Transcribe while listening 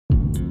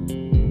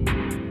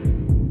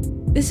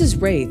This is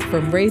Raythe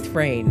from Raythe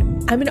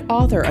Reign. I'm an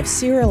author of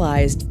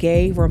serialized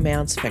gay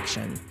romance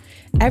fiction.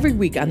 Every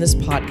week on this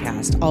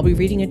podcast, I'll be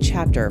reading a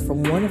chapter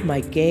from one of my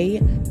gay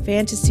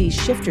fantasy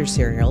shifter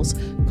serials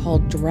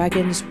called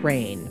Dragon's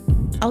Reign.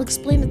 I'll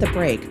explain at the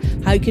break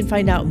how you can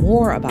find out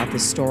more about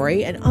this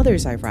story and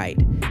others I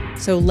write.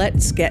 So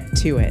let's get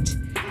to it.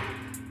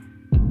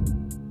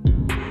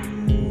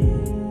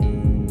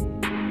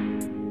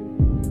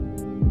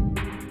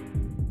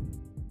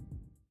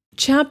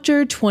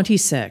 Chapter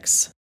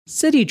 26.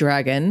 City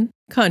Dragon,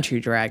 Country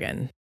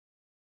Dragon.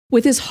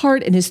 With his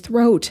heart in his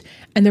throat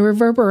and the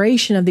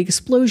reverberation of the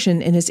explosion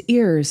in his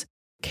ears,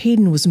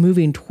 Caden was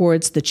moving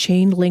towards the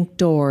chain-link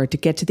door to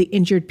get to the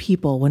injured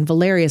people when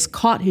Valerius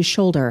caught his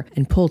shoulder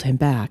and pulled him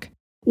back.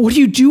 "What are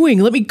you doing?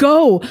 Let me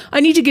go!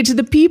 I need to get to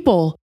the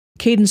people!"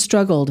 Caden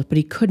struggled, but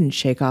he couldn't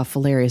shake off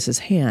Valerius's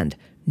hand.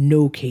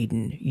 "No,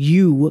 Caden,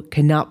 you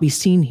cannot be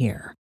seen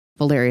here,"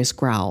 Valerius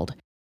growled.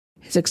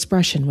 His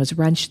expression was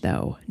wrenched,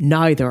 though.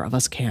 "Neither of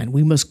us can.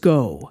 We must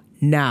go.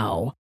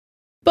 Now."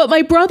 "But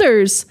my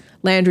brothers!"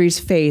 Landry's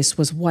face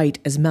was white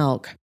as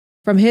milk.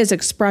 From his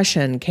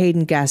expression,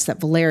 Caden guessed that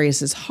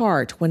Valerius's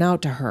heart went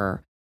out to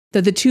her.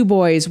 That the two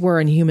boys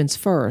were Inhumans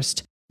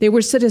first. They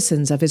were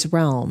citizens of his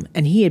realm,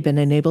 and he had been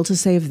unable to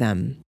save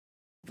them.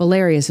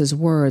 Valerius's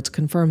words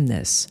confirmed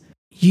this.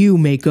 "You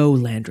may go,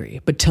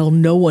 Landry, but tell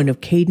no one of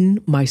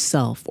Caden,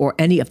 myself, or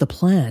any of the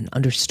plan,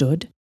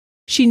 understood?"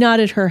 She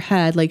nodded her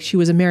head like she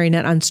was a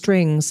marionette on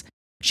strings.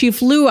 She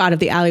flew out of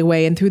the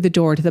alleyway and through the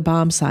door to the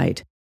bomb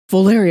site.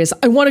 "Valerius,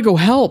 I want to go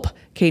help!"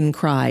 Caden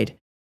cried.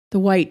 The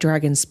white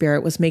dragon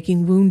spirit was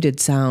making wounded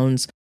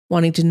sounds,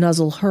 wanting to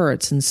nuzzle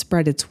hurts and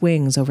spread its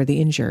wings over the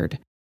injured.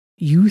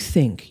 "You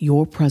think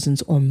your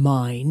presence or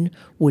mine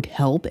would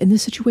help in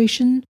this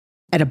situation?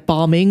 At a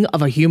bombing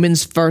of a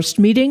Humans First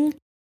meeting?"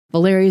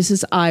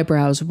 Valerius's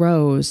eyebrows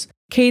rose.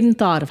 Caden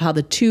thought of how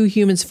the two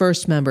Humans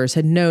First members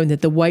had known that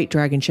the white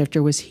dragon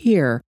shifter was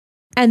here,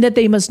 and that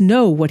they must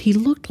know what he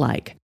looked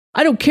like.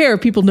 "I don't care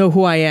if people know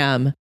who I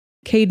am."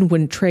 Caden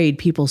wouldn't trade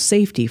people's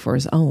safety for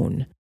his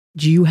own.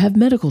 "Do you have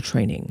medical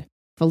training?"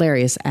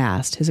 Valerius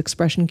asked, his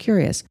expression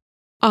curious.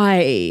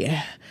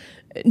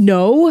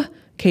 No,"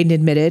 Caden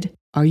admitted.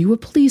 "Are you a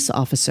police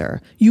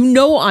officer?" "You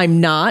know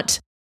I'm not."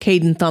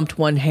 Caden thumped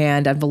one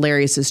hand on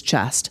Valerius's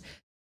chest.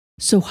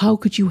 "So how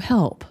could you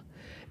help?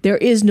 There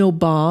is no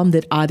bomb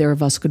that either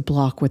of us could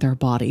block with our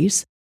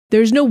bodies.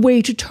 There's no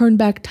way to turn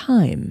back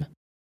time."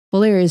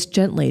 Valerius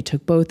gently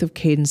took both of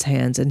Caden's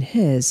hands in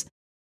his.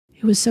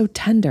 It was so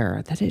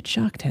tender that it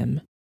shocked him,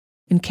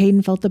 and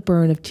Caden felt the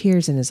burn of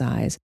tears in his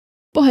eyes.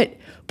 But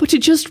to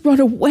just run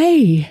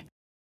away!"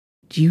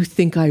 "Do you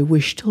think I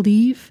wish to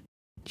leave?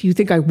 Do you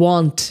think I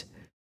want?"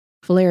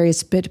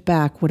 Valerius bit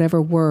back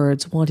whatever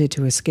words wanted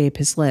to escape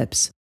his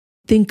lips.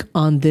 "Think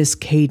on this,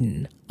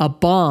 Caden. A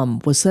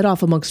bomb was set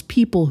off amongst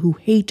people who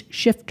hate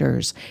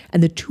shifters,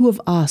 and the two of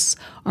us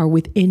are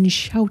within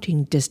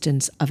shouting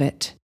distance of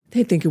it.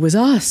 They think it was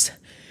us,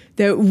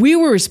 that we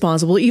were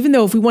responsible, even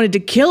though if we wanted to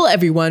kill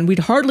everyone, we'd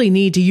hardly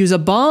need to use a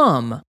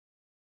bomb."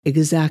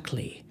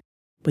 "Exactly.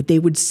 But they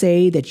would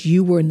say that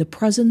you were in the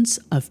presence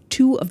of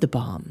two of the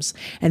bombs,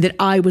 and that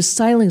I was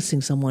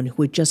silencing someone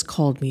who had just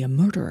called me a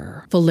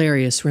murderer,"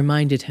 Valerius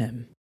reminded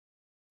him.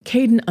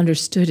 Caden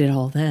understood it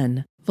all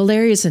then.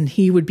 Valerius and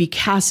he would be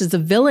cast as the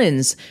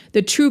villains.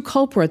 The true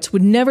culprits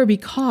would never be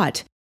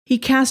caught. He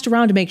cast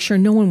around to make sure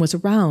no one was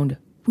around.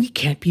 "We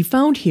can't be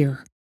found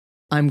here."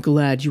 "I'm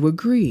glad you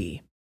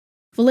agree."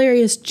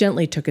 Valerius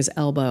gently took his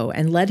elbow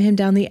and led him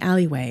down the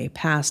alleyway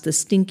past the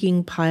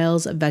stinking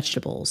piles of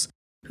vegetables,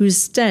 whose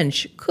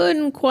stench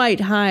couldn't quite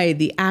hide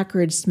the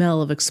acrid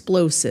smell of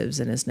explosives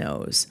in his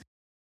nose.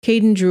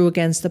 Caden drew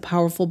against the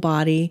powerful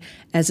body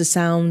as the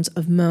sounds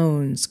of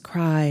moans,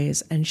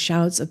 cries, and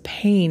shouts of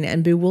pain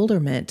and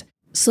bewilderment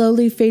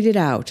slowly faded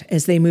out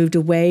as they moved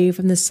away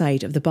from the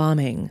site of the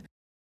bombing.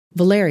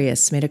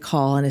 Valerius made a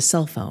call on his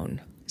cell phone.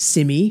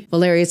 "Simi?"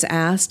 Valerius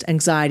asked,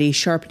 anxiety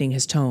sharpening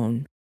his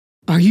tone.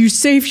 "Are you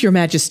safe, Your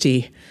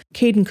Majesty?"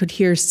 Caden could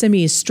hear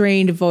Simi's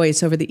strained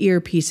voice over the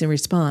earpiece in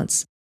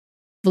response.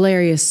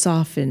 Valerius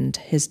softened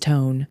his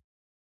tone.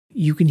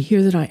 "You can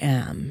hear that I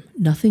am.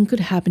 Nothing could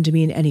happen to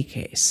me in any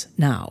case.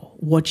 Now,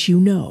 what you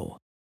know?"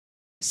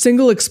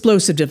 "Single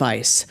explosive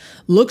device.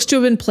 Looks to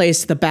have been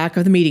placed at the back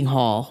of the meeting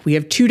hall. We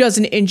have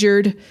 24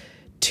 injured,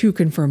 2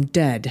 confirmed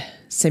dead,"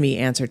 Simi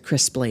answered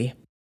crisply.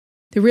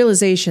 The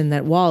realization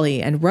that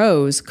Wally and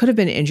Rose could have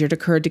been injured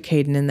occurred to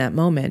Caden in that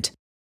moment.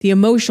 The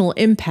emotional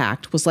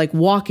impact was like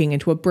walking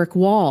into a brick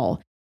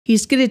wall. He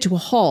skidded to a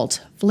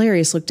halt.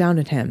 Valerius looked down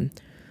at him.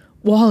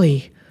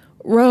 "Wally,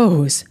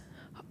 Rose,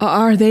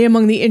 are they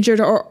among the injured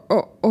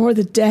or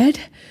the dead?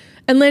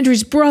 And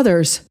Landry's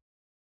brothers?"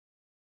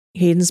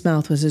 Caden's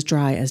mouth was as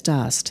dry as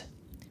dust.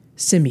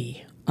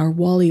 "Simi, are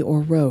Wally or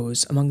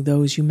Rose among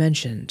those you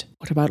mentioned?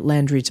 What about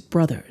Landry's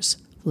brothers?"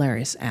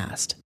 Valerius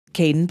asked.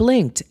 Caden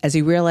blinked as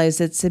he realized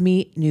that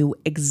Simi knew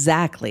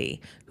exactly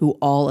who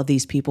all of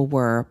these people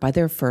were by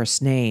their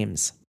first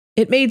names.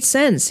 It made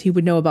sense he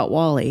would know about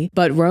Wally,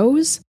 but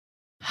Rose?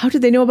 How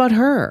did they know about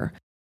her?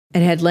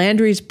 And had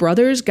Landry's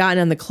brothers gotten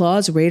on the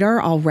Claw's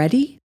radar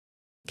already?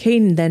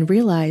 Caden then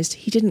realized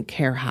he didn't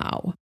care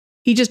how.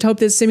 He just hoped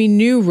that Simi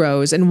knew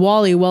Rose and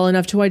Wally well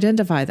enough to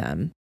identify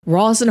them.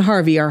 Ross and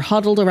Harvey are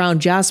huddled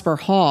around Jasper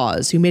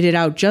Hawes, who made it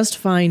out just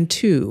fine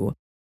too.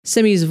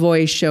 Simi's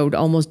voice showed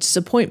almost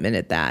disappointment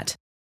at that.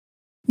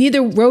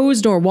 Neither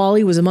Rose nor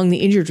Wally was among the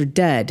injured or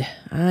dead.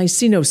 I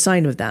see no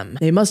sign of them.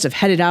 They must have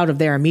headed out of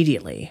there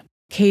immediately.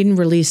 Caden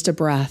released a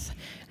breath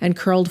and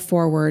curled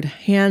forward,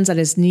 hands on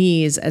his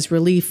knees as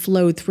relief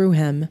flowed through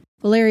him.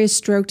 Valerius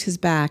stroked his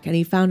back, and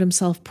he found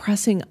himself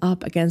pressing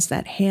up against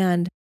that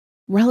hand,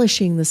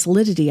 relishing the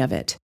solidity of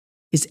it.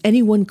 Is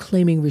anyone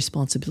claiming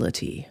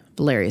responsibility?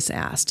 Valerius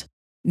asked.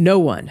 No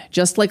one,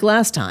 just like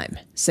last time,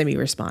 Simi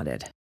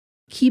responded.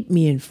 Keep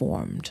me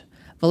informed,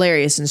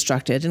 Valerius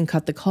instructed and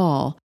cut the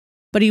call.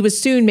 But he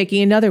was soon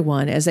making another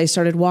one as they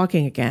started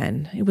walking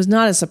again. It was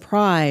not a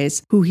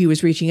surprise who he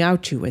was reaching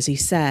out to as he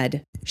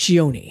said,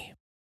 Shioni.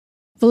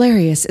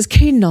 Valerius, is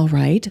Caden all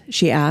right?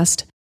 She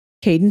asked.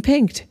 Caden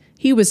pinked.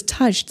 He was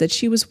touched that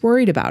she was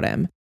worried about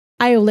him.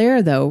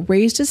 Iolaire, though,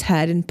 raised his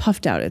head and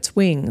puffed out its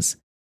wings.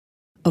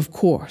 Of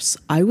course,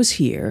 I was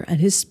here,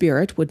 and his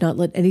spirit would not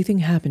let anything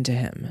happen to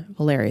him,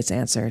 Valerius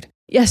answered.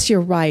 Yes,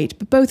 you're right,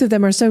 but both of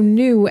them are so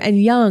new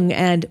and young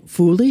and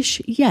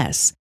foolish,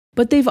 yes.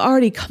 But they've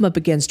already come up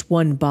against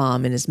one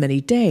bomb in as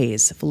many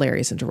days,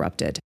 Valerius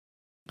interrupted.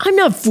 I'm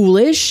not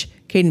foolish,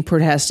 Caden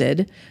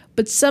protested,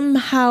 but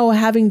somehow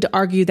having to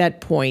argue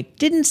that point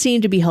didn't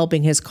seem to be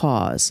helping his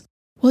cause.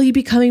 Will you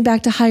be coming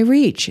back to High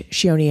Reach?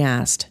 Shioni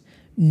asked.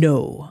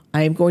 No,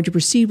 I am going to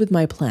proceed with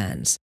my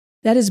plans.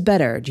 That is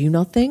better, do you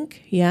not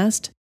think? He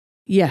asked.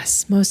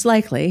 Yes, most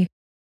likely.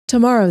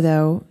 Tomorrow,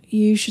 though,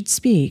 you should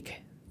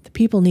speak. The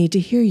people need to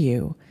hear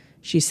you,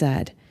 she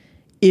said.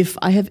 If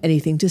I have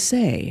anything to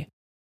say.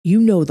 You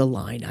know the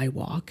line I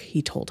walk,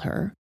 he told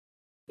her.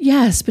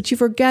 Yes, but you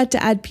forget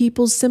to add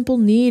people's simple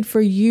need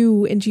for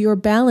you into your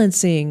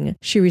balancing,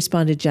 she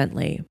responded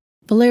gently.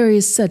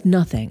 Valerius said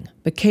nothing,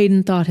 but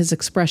Caden thought his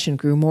expression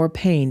grew more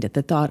pained at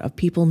the thought of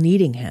people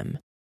needing him.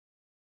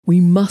 We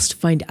must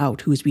find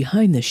out who is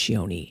behind this,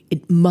 Shioni.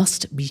 It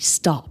must be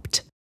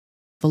stopped.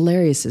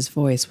 Valerius's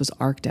voice was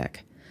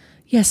arctic.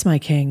 Yes, my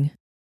king.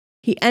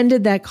 He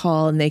ended that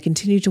call and they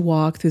continued to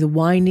walk through the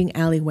winding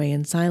alleyway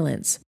in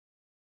silence.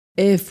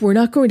 If we're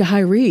not going to High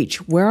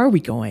Reach, where are we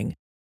going?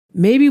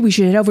 Maybe we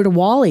should head over to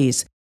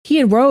Wally's. He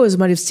and Rose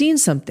might have seen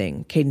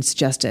something, Caden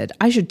suggested.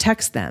 I should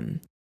text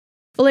them.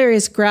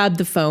 Valerius grabbed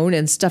the phone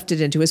and stuffed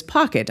it into his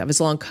pocket of his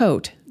long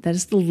coat. That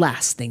is the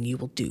last thing you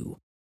will do.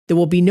 There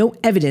will be no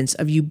evidence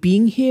of you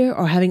being here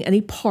or having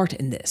any part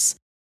in this.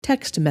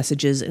 Text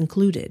messages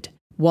included.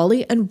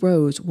 Wally and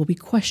Rose will be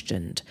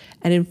questioned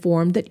and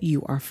informed that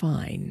you are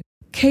fine.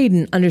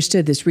 Caden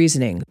understood this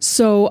reasoning.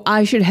 So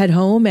I should head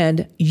home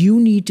and you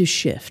need to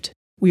shift.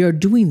 We are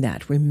doing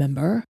that,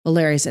 remember?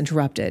 Valerius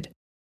interrupted.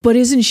 But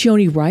isn't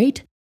Shioni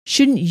right?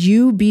 Shouldn't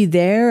you be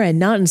there and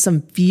not in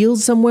some field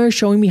somewhere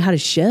showing me how to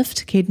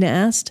shift? Caden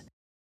asked.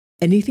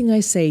 Anything I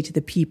say to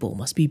the people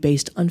must be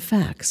based on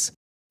facts.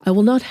 I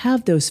will not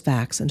have those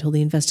facts until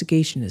the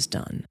investigation is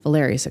done,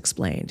 Valerius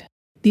explained.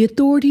 The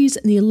authorities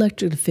and the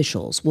elected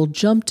officials will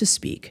jump to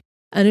speak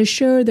and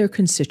assure their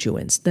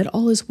constituents that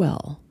all is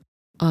well.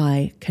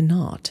 I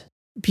cannot.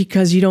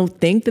 Because you don't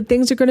think that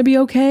things are going to be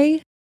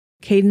okay?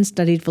 Caden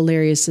studied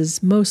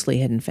Valerius's mostly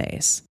hidden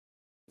face.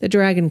 The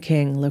Dragon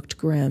King looked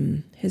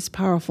grim. His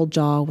powerful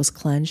jaw was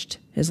clenched.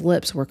 His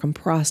lips were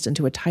compressed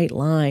into a tight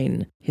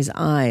line. His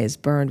eyes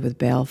burned with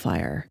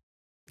balefire.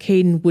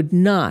 Caden would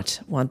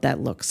not want that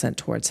look sent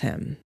towards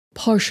him.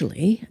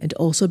 Partially, and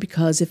also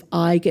because if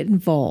I get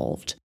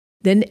involved,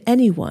 then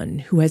anyone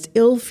who has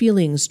ill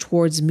feelings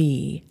towards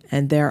me,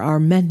 and there are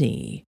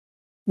many,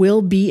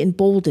 will be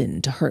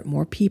emboldened to hurt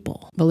more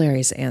people,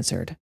 Valerius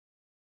answered.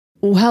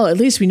 Well, at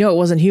least we know it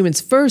wasn't humans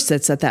first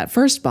that set that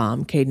first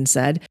bomb, Caden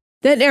said.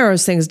 That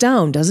narrows things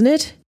down, doesn't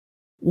it?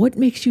 What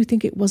makes you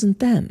think it wasn't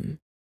them?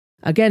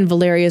 Again,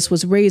 Valerius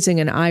was raising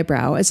an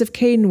eyebrow as if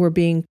Caden were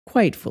being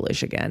quite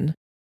foolish again.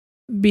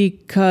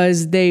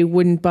 Because they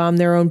wouldn't bomb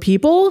their own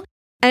people?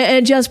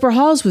 And Jasper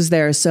Hawes was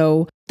there,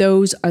 so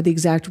those are the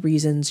exact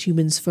reasons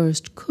humans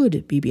first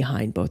could be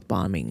behind both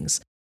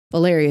bombings,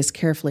 Valerius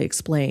carefully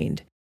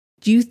explained.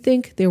 Do you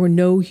think there were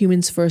no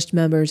Humans First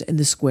members in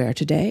the square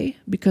today?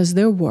 Because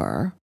there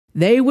were.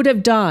 They would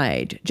have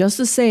died just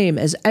the same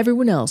as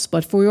everyone else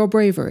but for your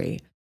bravery.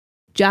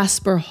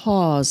 Jasper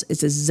Hawes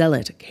is a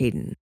zealot,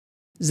 Caden.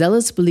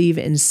 Zealots believe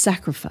in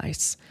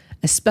sacrifice,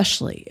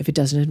 especially if it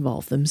doesn't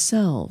involve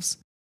themselves.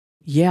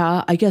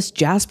 Yeah, I guess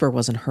Jasper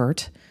wasn't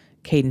hurt.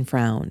 Caden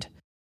frowned.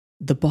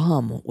 The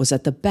bomb was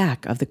at the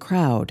back of the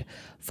crowd,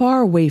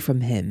 far away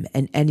from him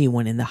and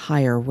anyone in the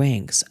higher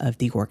ranks of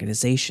the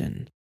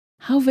organization.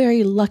 How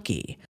very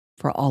lucky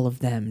for all of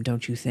them,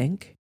 don't you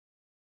think?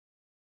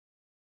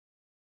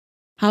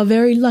 How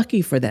very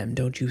lucky for them,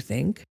 don't you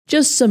think?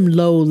 Just some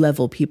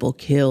low-level people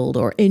killed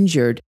or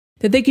injured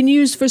that they can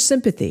use for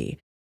sympathy,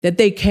 that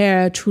they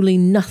care truly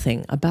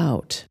nothing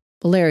about.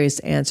 Valerius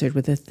answered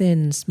with a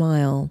thin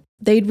smile.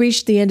 They'd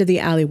reached the end of the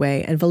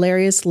alleyway, and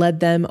Valerius led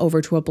them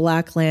over to a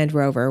black Land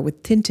Rover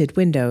with tinted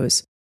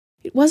windows.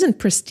 It wasn't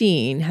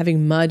pristine,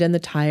 having mud on the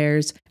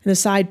tires, and the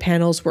side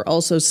panels were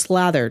also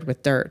slathered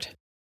with dirt.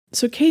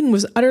 So Caden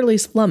was utterly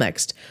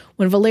flummoxed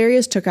when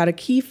Valerius took out a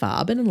key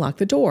fob and unlocked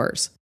the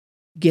doors.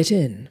 "Get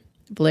in,"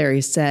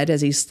 Valerius said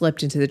as he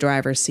slipped into the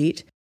driver's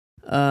seat.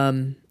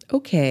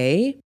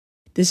 Okay.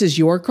 "This is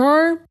your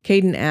car?"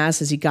 Caden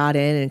asked as he got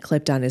in and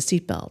clipped on his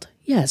seatbelt.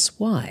 "Yes,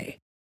 why?"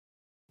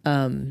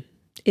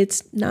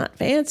 It's not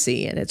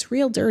fancy, and it's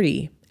real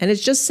dirty, and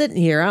it's just sitting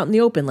here out in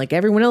the open like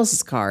everyone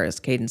else's cars,"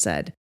 Caden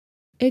said.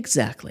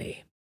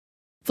 "Exactly."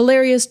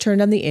 Valerius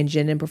turned on the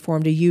engine and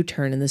performed a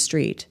U-turn in the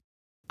street.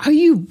 "Are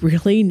you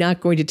really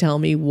not going to tell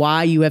me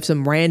why you have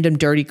some random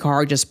dirty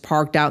car just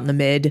parked out in the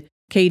mid?"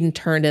 Caden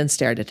turned and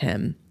stared at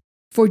him.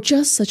 "For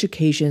just such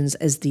occasions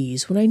as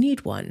these when I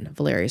need one,"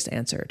 Valerius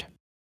answered.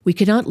 "We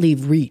cannot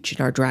leave Reach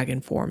in our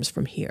dragon forms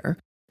from here.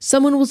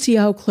 Someone will see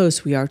how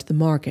close we are to the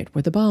market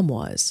where the bomb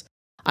was.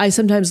 I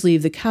sometimes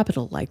leave the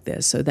capital like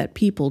this so that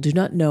people do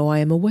not know I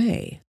am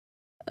away."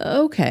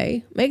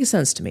 "Okay, makes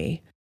sense to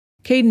me."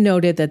 Caden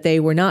noted that they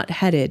were not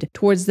headed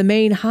towards the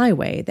main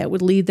highway that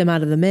would lead them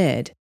out of the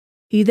mid.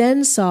 He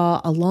then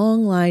saw a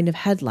long line of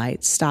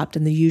headlights stopped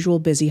in the usual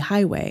busy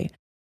highway.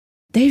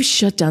 "They've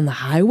shut down the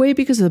highway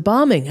because of the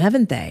bombing,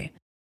 haven't they?"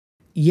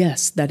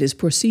 "Yes, that is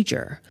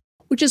procedure,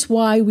 which is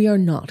why we are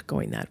not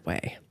going that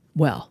way.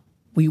 Well,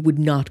 we would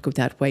not go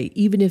that way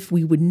even if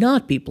we would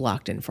not be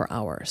blocked in for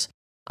hours.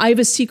 I have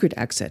a secret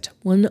exit,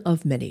 one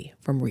of many,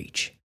 from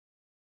Reach."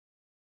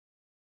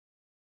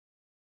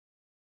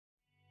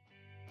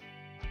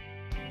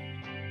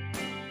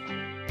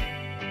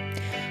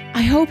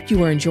 I hope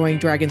you are enjoying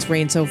Dragon's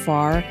Reign so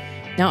far.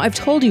 Now, I've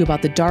told you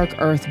about the Dark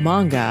Earth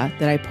manga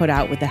that I put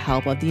out with the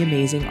help of the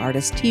amazing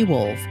artist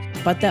T-Wolf,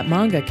 but that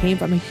manga came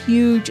from a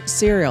huge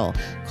serial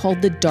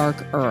called The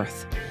Dark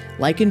Earth.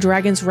 Like in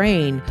Dragon's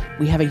Reign,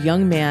 we have a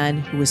young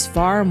man who is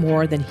far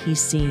more than he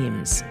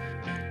seems.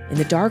 In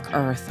the Dark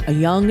Earth, a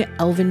young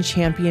elven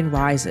champion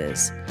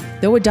rises.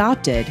 Though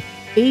adopted,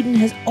 Aiden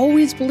has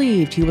always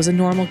believed he was a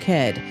normal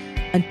kid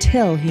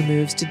until he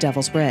moves to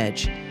Devil's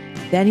Ridge.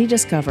 Then he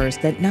discovers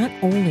that not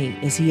only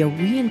is he a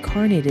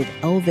reincarnated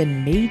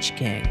elven mage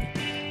king,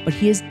 but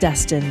he is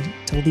destined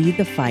to lead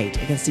the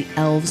fight against the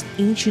elves'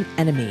 ancient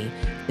enemy,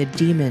 the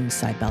demon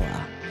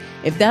Cybella.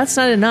 If that's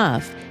not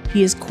enough,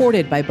 he is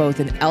courted by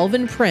both an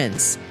elven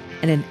prince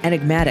and an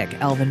enigmatic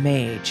elven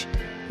mage,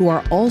 who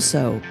are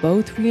also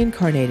both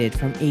reincarnated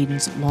from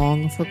Aiden's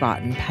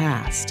long-forgotten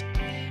past.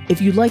 If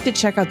you'd like to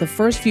check out the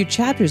first few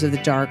chapters of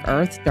The Dark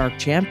Earth, Dark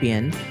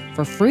Champion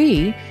for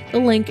free, the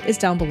link is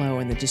down below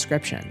in the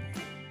description.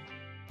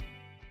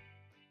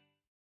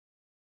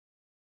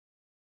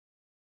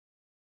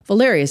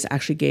 Valerius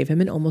actually gave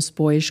him an almost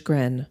boyish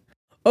grin.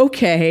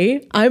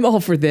 "Okay, I'm all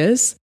for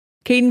this."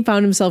 Caden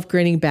found himself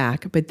grinning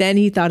back, but then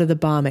he thought of the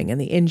bombing and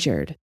the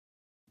injured.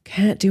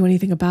 "Can't do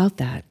anything about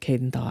that,"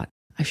 Caden thought.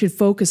 "I should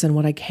focus on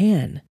what I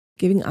can.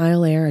 Giving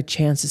Isle Air a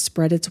chance to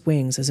spread its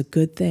wings is a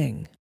good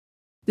thing."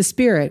 The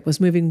spirit was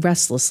moving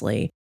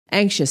restlessly,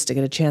 anxious to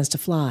get a chance to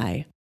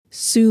fly.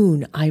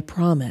 "Soon, I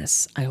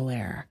promise, Isle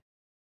Air."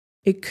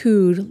 It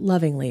cooed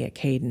lovingly at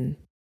Caden.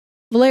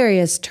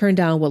 Valerius turned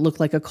down what looked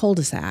like a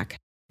cul-de-sac.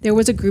 There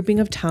was a grouping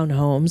of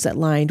townhomes that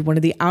lined one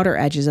of the outer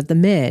edges of the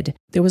mid.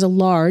 There was a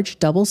large,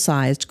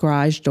 double-sized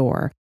garage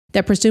door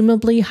that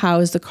presumably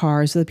housed the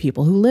cars of the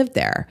people who lived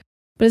there.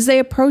 But as they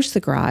approached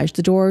the garage,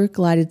 the door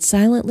glided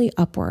silently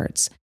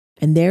upwards,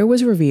 and there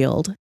was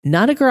revealed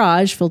not a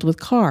garage filled with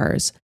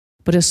cars,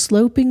 but a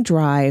sloping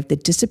drive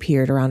that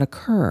disappeared around a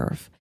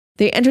curve.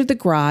 They entered the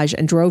garage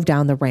and drove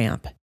down the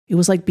ramp. It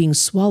was like being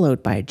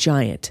swallowed by a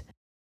giant.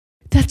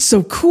 "That's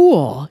so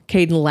cool,"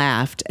 Caden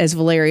laughed as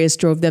Valerius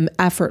drove them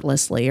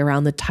effortlessly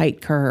around the tight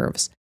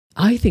curves.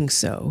 "I think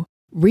so.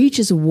 Reach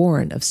is a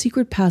warren of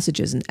secret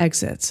passages and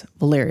exits,"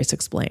 Valerius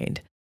explained.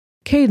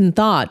 Caden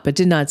thought but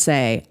did not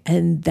say,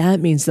 "And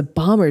that means the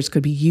bombers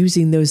could be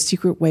using those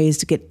secret ways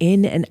to get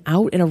in and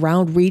out and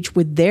around Reach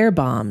with their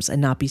bombs and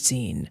not be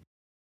seen."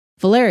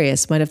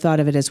 Valerius might have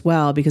thought of it as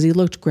well because he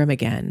looked grim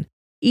again.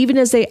 Even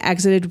as they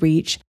exited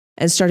Reach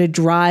and started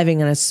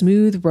driving on a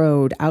smooth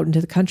road out into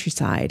the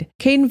countryside,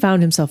 Caden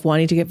found himself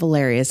wanting to get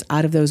Valerius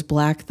out of those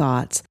black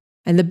thoughts,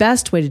 and the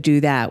best way to do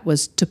that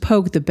was to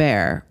poke the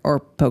bear, or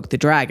poke the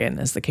dragon,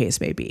 as the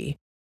case may be.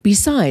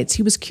 Besides,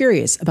 he was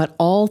curious about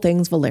all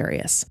things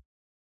Valerius.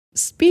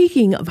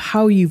 "Speaking of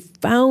how you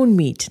found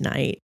me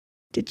tonight,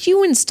 did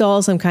you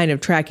install some kind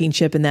of tracking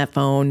chip in that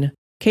phone?"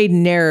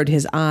 Caden narrowed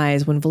his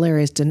eyes when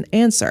Valerius didn't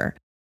answer.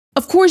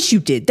 "Of course you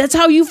did. That's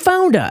how you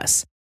found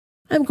us."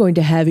 "I'm going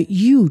to have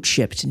you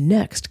chipped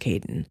next,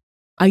 Caden.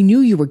 I knew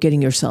you were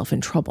getting yourself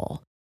in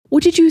trouble.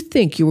 What did you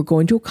think you were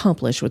going to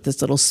accomplish with this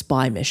little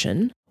spy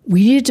mission?"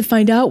 "We needed to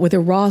find out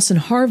whether Ross and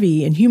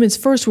Harvey and Humans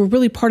First were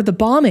really part of the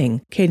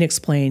bombing," Caden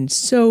explained.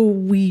 "So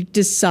we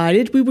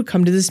decided we would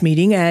come to this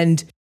meeting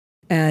and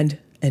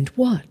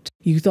what?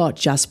 You thought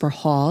Jasper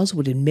Hawes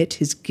would admit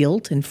his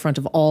guilt in front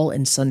of all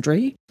and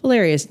sundry?"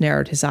 Valerius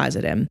narrowed his eyes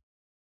at him.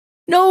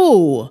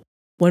 "No!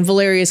 When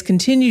Valerius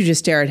continued to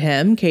stare at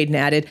him, Caden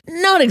added,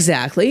 "Not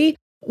exactly.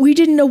 We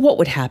didn't know what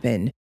would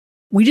happen.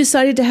 We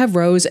decided to have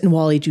Rose and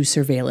Wally do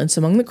surveillance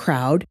among the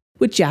crowd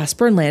with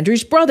Jasper and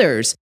Landry's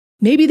brothers.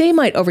 Maybe they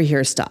might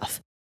overhear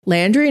stuff.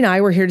 Landry and I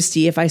were here to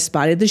see if I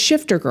spotted the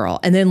shifter girl,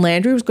 and then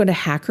Landry was going to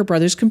hack her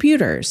brother's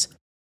computers."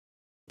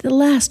 "The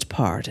last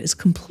part is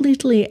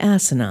completely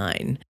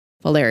asinine,"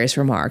 Valerius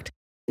remarked.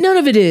 "None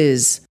of it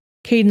is."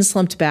 Caden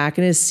slumped back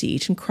in his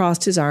seat and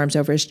crossed his arms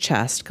over his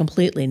chest,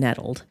 completely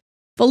nettled.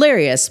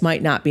 Valerius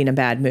might not be in a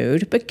bad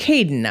mood, but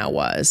Caden now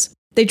was.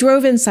 They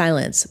drove in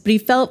silence, but he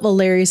felt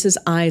Valerius's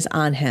eyes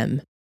on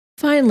him.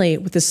 Finally,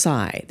 with a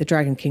sigh, the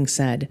Dragon King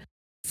said,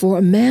 "For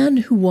a man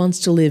who wants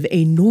to live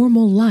a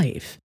normal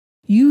life,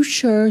 you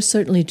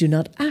certainly do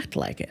not act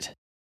like it."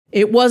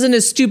 "It wasn't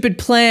a stupid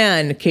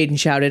plan," Caden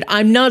shouted.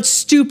 "I'm not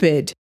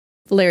stupid."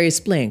 Valerius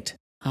blinked.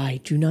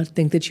 "I do not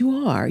think that you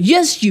are."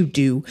 "Yes, you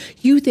do.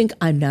 You think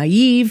I'm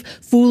naive,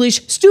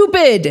 foolish,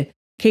 stupid."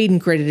 Caden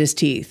gritted his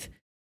teeth.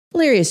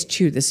 Valerius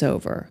chewed this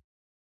over.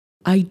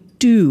 "I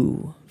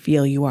do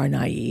feel you are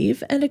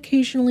naive and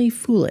occasionally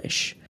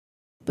foolish,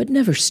 but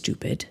never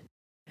stupid,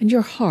 and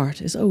your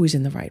heart is always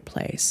in the right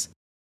place."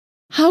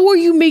 "How are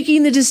you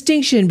making the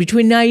distinction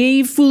between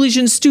naive, foolish,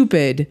 and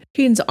stupid?"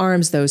 Caden's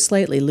arms, though,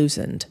 slightly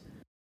loosened.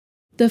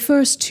 "The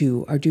first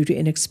two are due to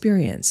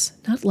inexperience,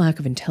 not lack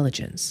of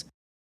intelligence.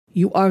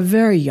 You are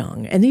very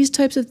young, and these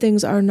types of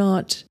things are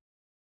not,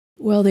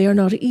 well, they are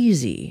not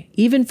easy,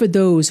 even for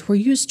those who are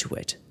used to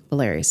it,"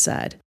 Valerius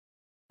said.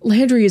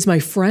 "Landry is my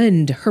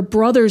friend. Her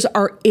brothers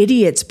are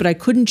idiots, but I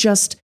couldn't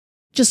just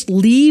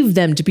leave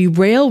them to be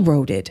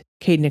railroaded,"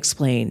 Caden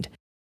explained.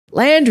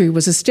 "Landry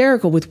was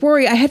hysterical with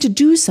worry. I had to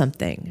do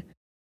something."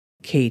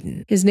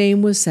 "Caden," his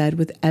name was said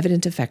with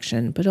evident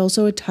affection, but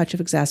also a touch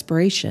of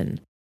exasperation.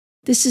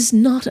 "This is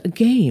not a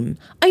game."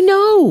 "I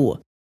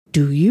know."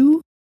 "Do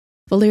you?"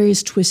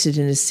 Valerius twisted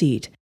in his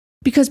seat.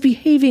 "Because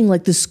behaving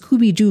like the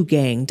Scooby-Doo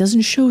gang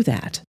doesn't show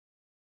that.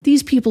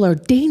 These people are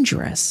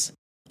dangerous."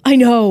 "I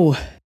know."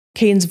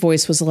 Caden's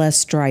voice was less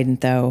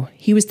strident, though.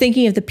 He was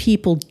thinking of the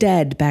people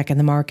dead back in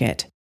the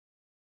market.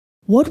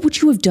 "What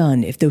would you have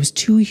done if those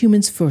two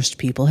Humans First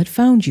people had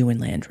found you in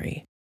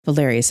Landry?"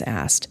 Valerius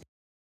asked.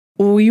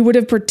 "We would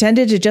have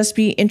pretended to just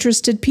be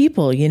interested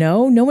people,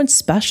 no one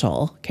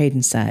special,"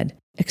 Caden said.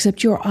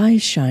 "Except your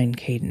eyes shine,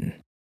 Caden.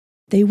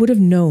 They would have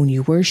known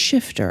you were a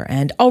shifter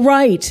and—" "All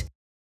right!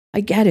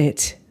 I get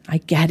it.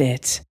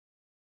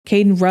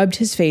 Caden rubbed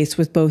his face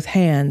with both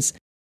hands.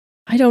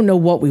 "I don't know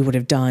what we would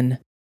have done,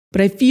 but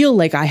I feel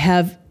like I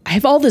have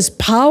all this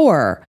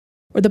power,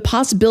 or the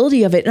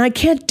possibility of it, and I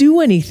can't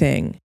do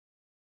anything."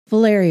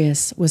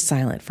 Valerius was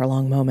silent for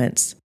long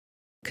moments.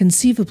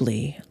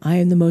 "Conceivably, I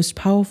am the most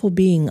powerful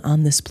being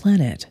on this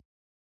planet,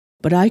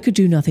 but I could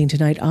do nothing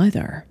tonight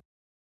either.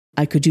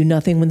 I could do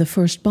nothing when the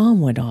first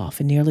bomb went off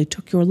and nearly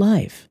took your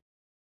life.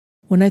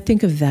 When I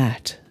think of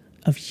that,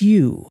 of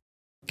you,"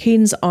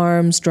 Caden's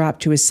arms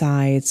dropped to his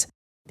sides,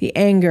 the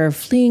anger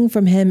fleeing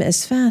from him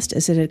as fast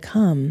as it had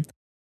come.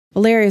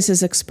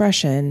 Valerius's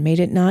expression made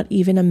it not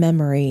even a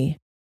memory.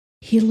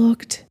 He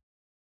looked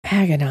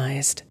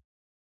agonized.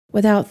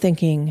 Without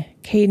thinking,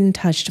 Caden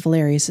touched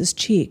Valerius's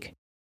cheek.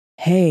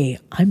 "Hey,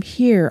 I'm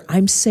here.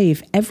 I'm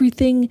safe.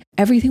 Everything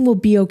will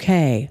be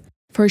okay."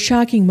 For a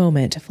shocking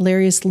moment,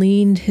 Valerius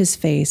leaned his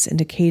face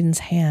into Caden's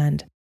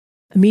hand.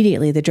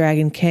 Immediately, the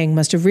Dragon King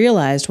must have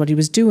realized what he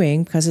was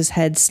doing because his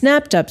head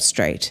snapped up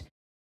straight.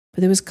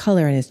 But there was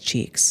color in his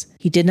cheeks.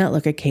 He did not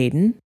look at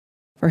Caden.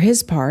 For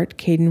his part,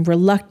 Caden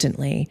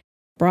reluctantly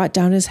brought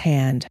down his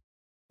hand.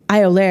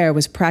 Iolaire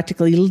was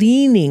practically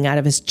leaning out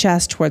of his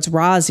chest towards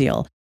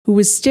Raziel, who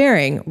was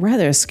staring,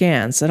 rather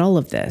askance, at all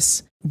of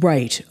this.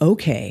 "Right,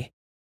 okay.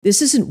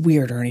 This isn't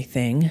weird or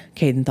anything,"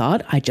 Caden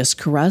thought. "I just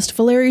caressed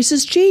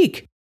Valerius's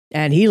cheek,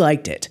 and he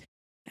liked it.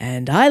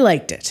 And I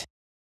liked it."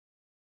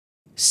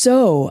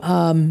 "So,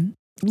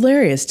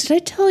 Valerius, did I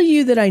tell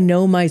you that I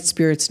know my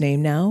spirit's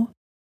name now?"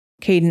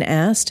 Caden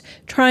asked,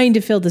 trying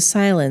to fill the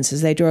silence as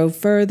they drove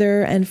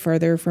further and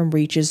further from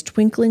Reach's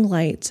twinkling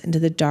lights into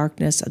the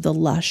darkness of the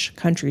lush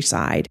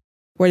countryside,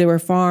 where there were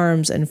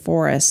farms and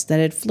forests that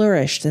had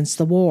flourished since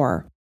the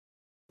war.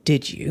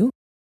 "Did you?"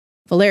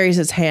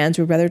 Valerius's hands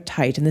were rather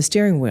tight in the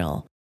steering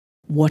wheel.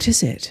 "What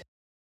is it?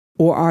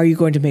 Or are you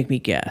going to make me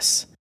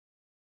guess?"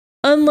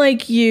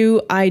 "Unlike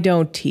you, I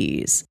don't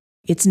tease.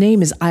 Its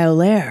name is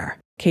Iolaire,"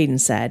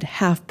 Caden said,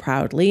 half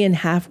proudly and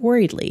half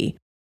worriedly.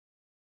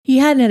 He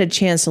hadn't had a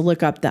chance to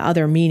look up the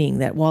other meaning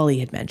that Wally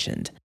had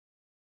mentioned.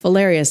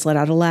 Valerius let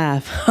out a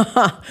laugh. "Ha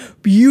ha!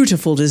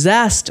 Beautiful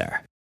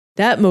disaster!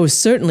 That most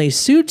certainly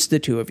suits the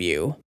two of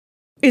you."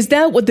 "Is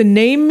that what the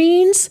name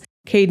means?"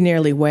 Caden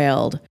nearly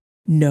wailed.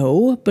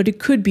 "No, but it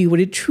could be what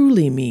it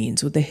truly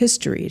means with the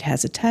history it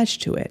has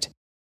attached to it.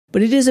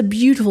 But it is a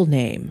beautiful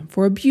name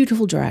for a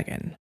beautiful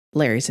dragon,"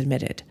 Valerius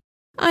admitted.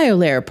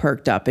 Iolaire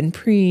perked up and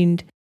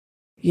preened.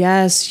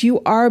 "Yes,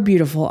 you are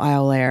beautiful,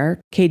 Iolaire,"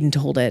 Caden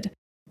told it.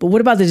 "But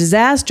what about the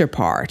disaster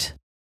part?"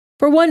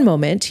 For one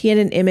moment, he had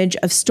an image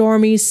of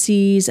stormy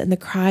seas and the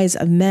cries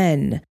of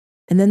men,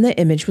 and then the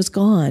image was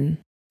gone.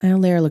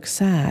 Iolaire looked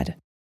sad.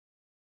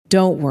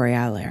 Don't worry,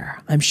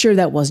 Iolaire. I'm sure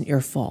that wasn't your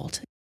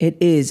fault. It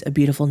is a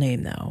beautiful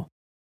name, though.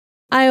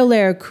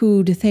 Iolaire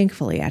cooed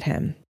thankfully at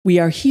him. We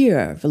are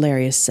here,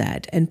 Valerius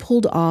said, and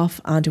pulled off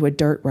onto a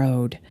dirt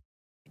road.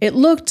 It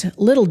looked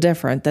little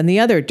different than the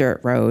other dirt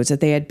roads that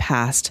they had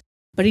passed,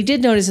 but he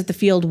did notice that the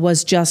field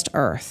was just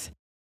earth.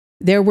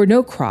 There were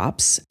no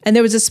crops, and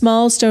there was a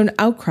small stone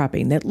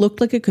outcropping that looked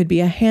like it could be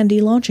a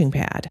handy launching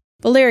pad.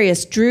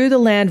 Valerius drew the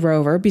Land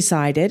Rover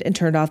beside it and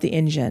turned off the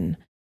engine.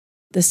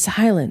 The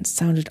silence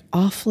sounded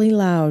awfully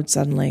loud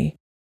suddenly.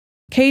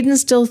 Caden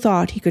still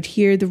thought he could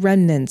hear the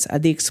remnants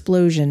of the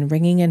explosion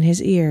ringing in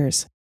his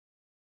ears.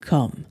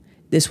 Come,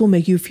 this will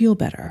make you feel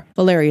better,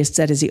 Valerius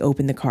said as he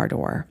opened the car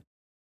door.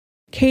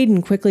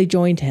 Caden quickly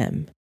joined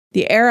him.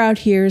 The air out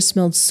here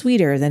smelled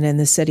sweeter than in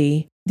the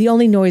city. The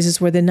only noises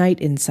were the night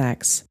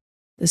insects.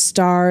 The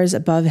stars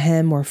above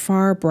him were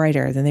far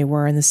brighter than they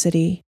were in the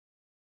city.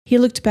 He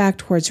looked back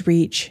towards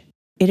Reach.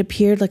 It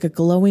appeared like a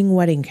glowing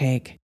wedding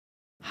cake.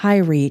 High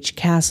Reach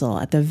Castle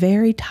at the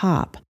very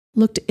top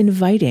looked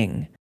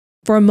inviting.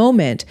 For a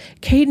moment,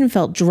 Caden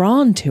felt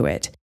drawn to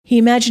it. He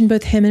imagined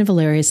both him and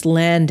Valerius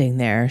landing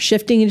there,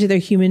 shifting into their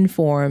human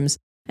forms,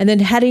 and then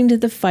heading to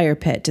the fire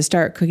pit to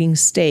start cooking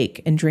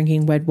steak and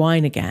drinking red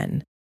wine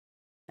again.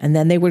 And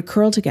then they would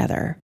curl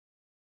together.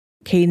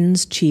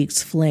 Caden's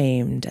cheeks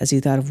flamed as he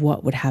thought of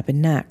what would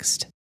happen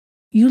next.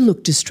 You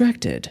look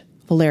distracted,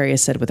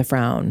 Valerius said with a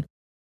frown.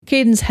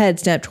 Caden's head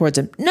snapped towards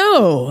him.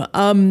 No,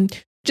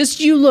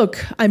 just you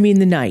look, the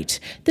night.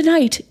 The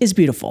night is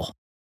beautiful.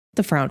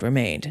 The frown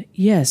remained.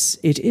 Yes,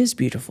 it is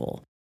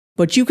beautiful.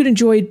 But you can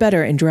enjoy it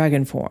better in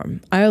dragon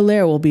form.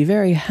 Iolaire will be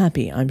very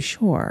happy, I'm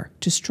sure,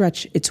 to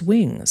stretch its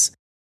wings.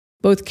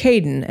 Both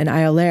Caden and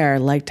Iolaire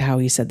liked how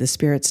he said the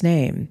spirit's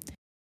name.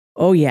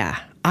 Oh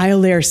yeah,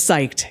 Iolaire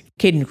psyched.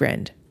 Caden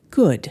grinned.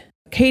 Good.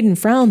 Caden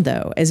frowned,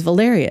 though, as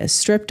Valerius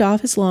stripped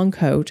off his long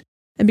coat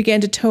and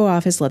began to tow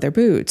off his leather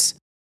boots.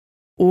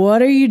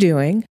 What are you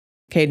doing?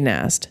 Caden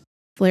asked.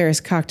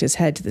 Valerius cocked his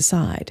head to the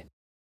side.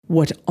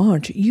 What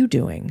aren't you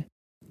doing?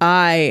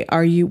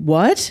 Are you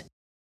what?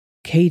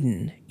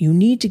 Caden, you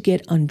need to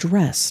get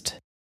undressed.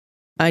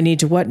 I need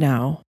to what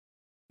now?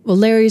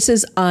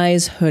 Valerius's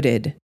eyes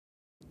hooded.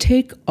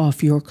 Take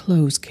off your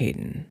clothes,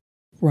 Caden.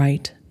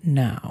 Right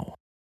now.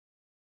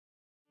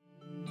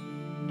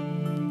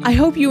 I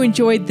hope you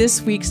enjoyed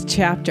this week's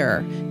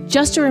chapter.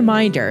 Just a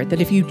reminder that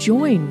if you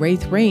join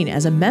Raythe Reign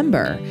as a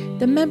member,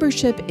 the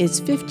membership is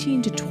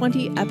 15 to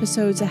 20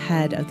 episodes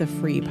ahead of the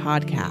free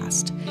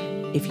podcast.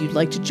 If you'd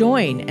like to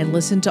join and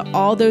listen to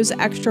all those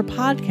extra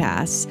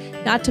podcasts,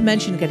 not to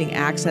mention getting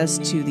access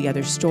to the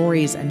other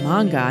stories and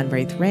manga on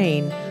Raythe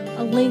Reign,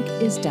 a link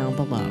is down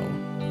below.